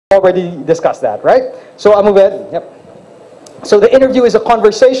already discussed that, right? So I'll move ahead. Yep. So the interview is a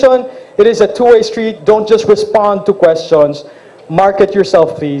conversation. It is a two-way street. Don't just respond to questions. Market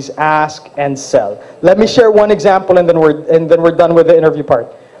yourself, please. Ask and sell. Let me share one example, and then we're done with the interview part.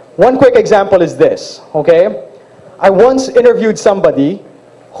 One quick example is this. Okay, I once interviewed somebody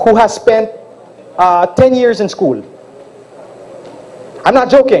who has spent 10 years in school. I'm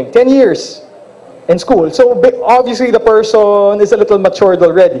not joking. 10 years in school. So obviously the person is a little matured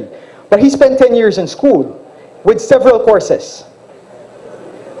already, but he spent 10 years in school with several courses.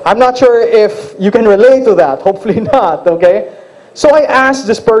 I'm not sure if you can relate to that. Hopefully not, okay? So I asked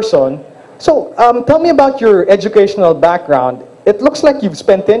this person, so tell me about your educational background. It looks like you've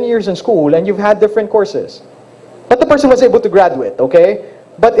spent 10 years in school and you've had different courses. But the person was able to graduate, okay?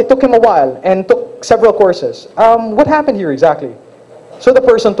 But it took him a while and took several courses. What happened here exactly? So the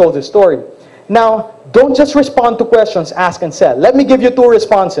person told his story. Now, don't just respond to questions, ask and sell. Let me give you two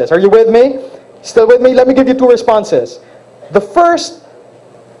responses. Are you with me? Still with me? Let me give you two responses. The first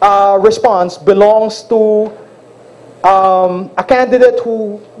response belongs to a candidate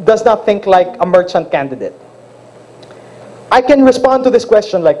who does not think like a merchant candidate. I can respond to this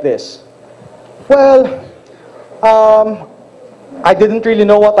question like this. Well, I didn't really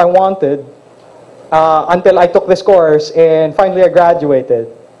know what I wanted until I took this course and finally I graduated.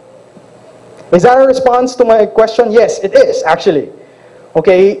 Is that a response to my question? Yes, it is actually.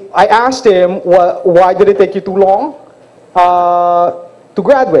 Okay, I asked him, why did it take you too long to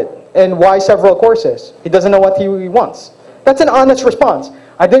graduate? And why several courses? He doesn't know what he wants. That's an honest response.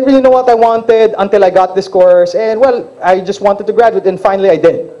 I didn't really know what I wanted until I got this course, and well, I just wanted to graduate, and finally I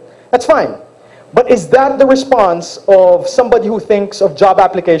did. That's fine. But is that the response of somebody who thinks of job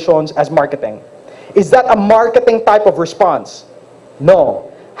applications as marketing? Is that a marketing type of response?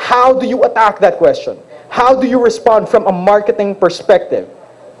 No. How do you attack that question? How do you respond from a marketing perspective?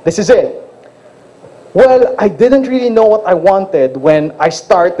 This is it. Well, I didn't really know what I wanted when I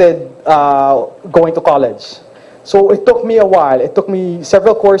started going to college. So it took me a while. It took me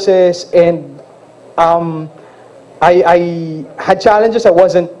several courses, and I had challenges. I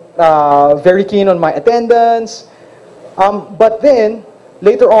wasn't very keen on my attendance. But then,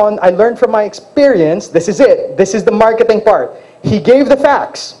 later on, I learned from my experience. This is it. This is the marketing part. He gave the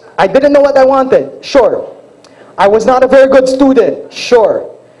facts. I didn't know what I wanted. Sure. I was not a very good student. Sure.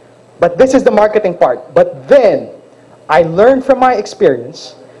 But this is the marketing part. But then, I learned from my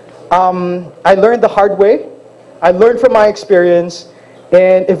experience. I learned the hard way. I learned from my experience.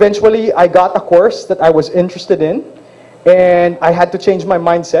 And eventually, I got a course that I was interested in. And I had to change my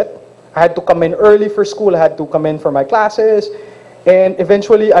mindset. I had to come in early for school. I had to come in for my classes. And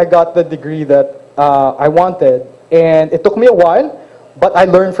eventually, I got the degree that I wanted. And it took me a while, but I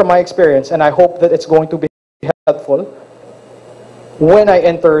learned from my experience. And I hope that it's going to be helpful when I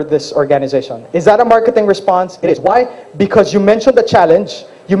enter this organization. Is that a marketing response? It is. Why? Because you mentioned the challenge.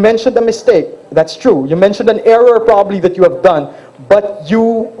 You mentioned a mistake. That's true. You mentioned an error probably that you have done. But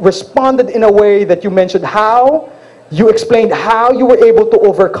you responded in a way that you mentioned how, you explained how you were able to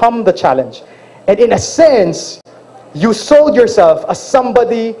overcome the challenge. And in a sense, you sold yourself as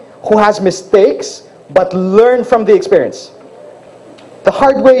somebody who has mistakes, but learn from the experience. The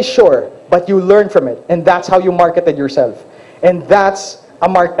hard way, sure, but you learn from it. And that's how you marketed yourself. And that's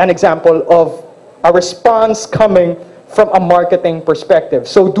an example of a response coming from a marketing perspective.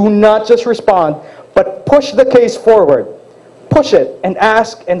 So do not just respond, but push the case forward. Push it and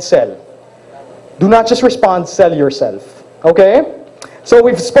ask and sell. Do not just respond, sell yourself. Okay? So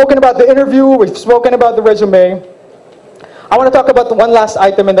we've spoken about the interview, we've spoken about the resume. I want to talk about one last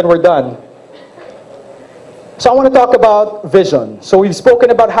item and then we're done. So I want to talk about vision. So we've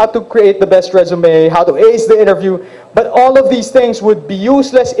spoken about how to create the best resume, how to ace the interview, but all of these things would be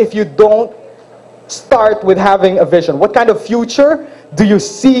useless if you don't start with having a vision. What kind of future do you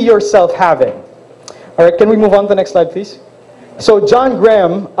see yourself having? All right, can we move on to the next slide, please? So John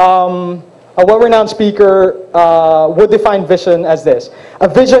Graham, a well-renowned speaker, would define vision as this. A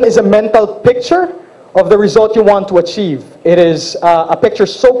vision is a mental picture of the result you want to achieve. It is a picture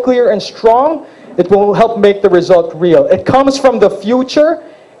so clear and strong, it will help make the result real. It comes from the future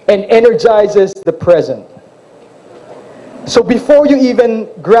and energizes the present. So before you even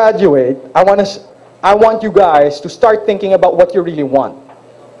graduate, I want you guys to start thinking about what you really want.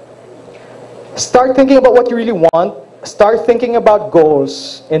 Start thinking about what you really want. Start thinking about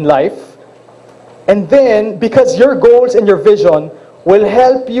goals in life. And then, because your goals and your vision will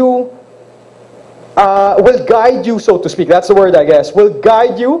help you, will guide you, so to speak. That's the word, I guess. Will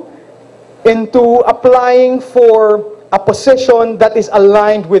guide you into applying for a position that is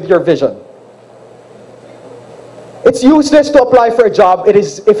aligned with your vision. It's useless to apply for a job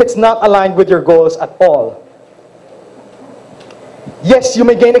if it's not aligned with your goals at all. Yes, you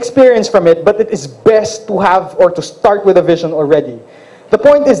may gain experience from it, but it is best to have or to start with a vision already. The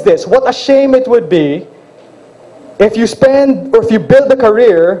point is this: what a shame it would be if you spend or if you build a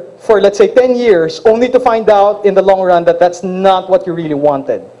career for, let's say, 10 years only to find out in the long run that that's not what you really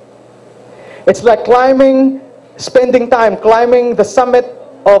wanted. It's like spending time climbing the summit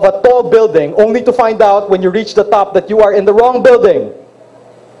of a tall building only to find out when you reach the top that you are in the wrong building.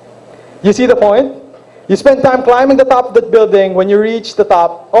 You see the point? You spend time climbing the top of that building. When you reach the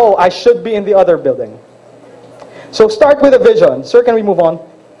top, oh, I should be in the other building. So start with a vision. Sir, can we move on?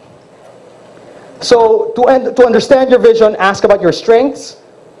 So to understand your vision, ask about your strengths.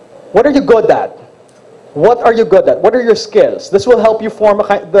 What are you good at? What are you good at? What are your skills? This will help you form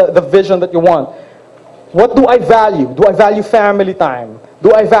the vision that you want. What do I value? Do I value family time?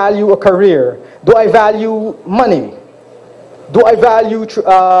 Do I value a career? Do I value money? Do I value,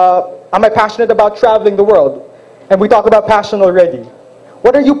 am I passionate about traveling the world? And we talked about passion already.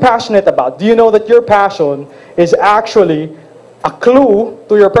 What are you passionate about? Do you know that your passion is actually a clue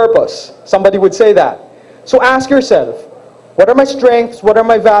to your purpose? Somebody would say that. So ask yourself, what are my strengths? What are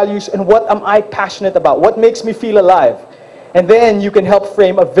my values? And what am I passionate about? What makes me feel alive? And then you can help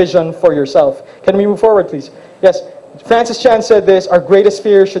frame a vision for yourself. Can we move forward, please? Yes. Francis Chan said this: our greatest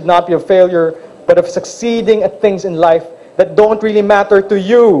fear should not be of failure, but of succeeding at things in life that don't really matter to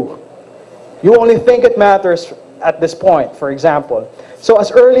you. You only think it matters at this point, for example. So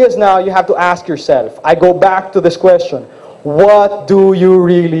as early as now, you have to ask yourself, I go back to this question, what do you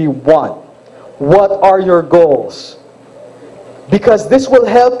really want? What are your goals? Because this will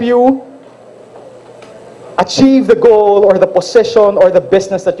help you achieve the goal or the position or the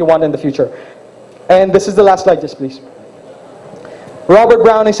business that you want in the future. And this is the last slide, just please. Robert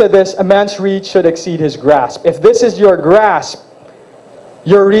Browning said this: a man's reach should exceed his grasp. If this is your grasp,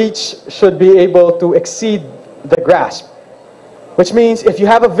 your reach should be able to exceed the grasp. Which means if you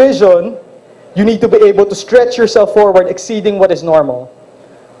have a vision, you need to be able to stretch yourself forward, exceeding what is normal.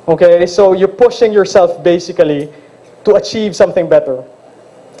 Okay, so you're pushing yourself basically to achieve something better.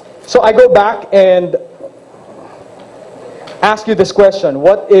 So I go back and ask you this question: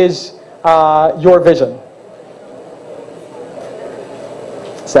 what is your vision?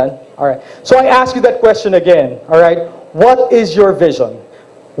 Stan? All right. So I ask you that question again. All right. What is your vision?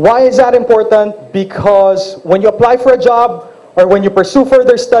 Why is that important? Because when you apply for a job, or when you pursue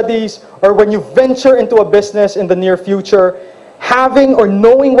further studies, or when you venture into a business in the near future, having or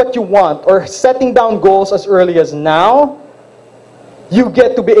knowing what you want, or setting down goals as early as now, you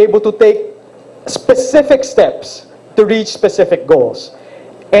get to be able to take specific steps to reach specific goals.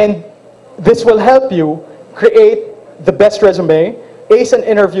 And this will help you create the best resume, ace an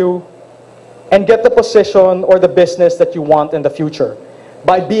interview, and get the position or the business that you want in the future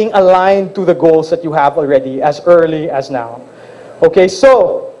by being aligned to the goals that you have already as early as now. Okay,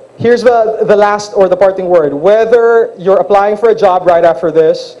 so here's the last or the parting word. Whether you're applying for a job right after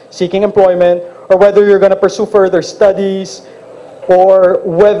this, seeking employment, or whether you're going to pursue further studies, or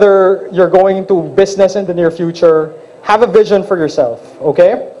whether you're going into business in the near future, have a vision for yourself,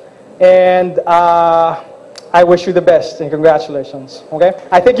 okay? And I wish you the best and congratulations, okay?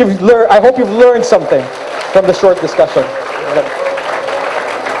 I hope you've learned something from the short discussion.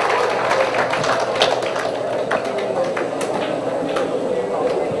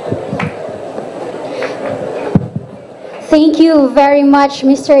 Thank you very much,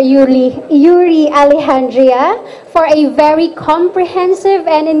 Mr. Yuri Alejandria, for a very comprehensive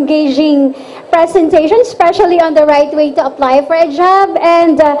and engaging presentation, especially on the right way to apply for a job,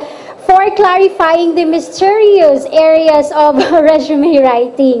 and for clarifying the mysterious areas of resume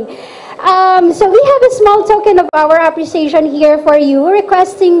writing. So we have a small token of our appreciation here for you,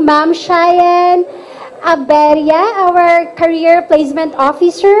 requesting Ma'am Cheyenne Aberia, our Career Placement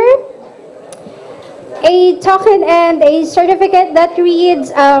Officer, a token and a certificate that reads,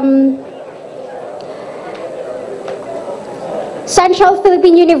 Central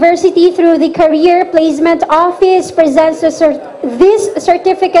Philippine University through the Career Placement Office presents this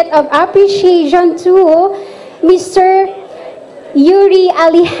certificate of appreciation to Mr. Yuri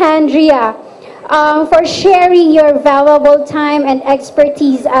Alejandria for sharing your valuable time and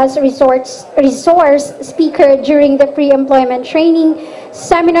expertise as resource speaker during the pre-employment training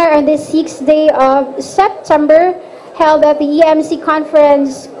seminar on the 6th day of September held at the EMC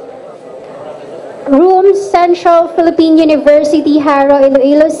Conference Room, Central Philippine University, Haro,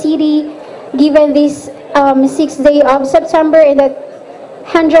 Iloilo City, given this 6th day of September in the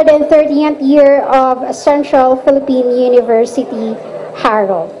 130th year of Central Philippine University,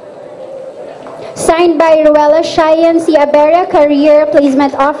 Haro. Signed by Ruela Cheyenne Ciabera, Career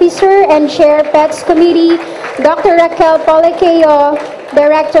Placement Officer and Chair PETS Committee, Dr. Raquel Poliqueo,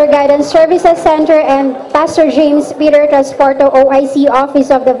 Director Guidance Services Center, and Pastor James Peter Transporto, OIC, Office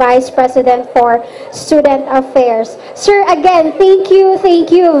of the Vice President for Student Affairs. Sir, again, thank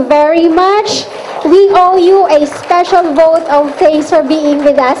you very much. We owe you a special vote of thanks for being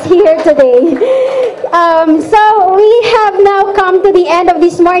with us here today. So we have now come to the end of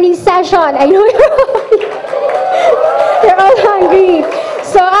this morning's session. I know you're all hungry.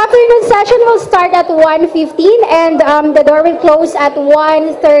 So afternoon session will start at 1:15 and the door will close at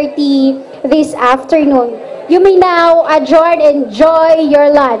 1:30 this afternoon. You may now adjourn and enjoy your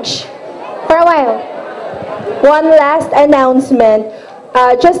lunch for a while. One last announcement.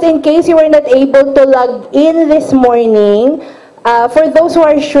 Just in case you were not able to log in this morning, for those who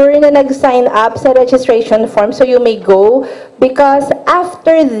are sure na nag-sign up sa registration form, so you may go, because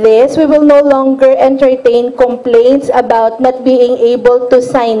after this, we will no longer entertain complaints about not being able to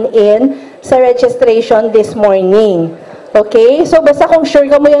sign in sa registration this morning. Okay? So, basta kung sure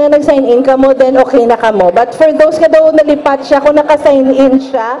ka mo yung nag-sign in ka mo, then okay na ka mo. But for those ka daw nalipat siya, kung naka-sign in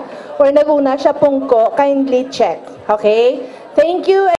siya, or naguna siya pungko, kindly check. Okay? Thank you.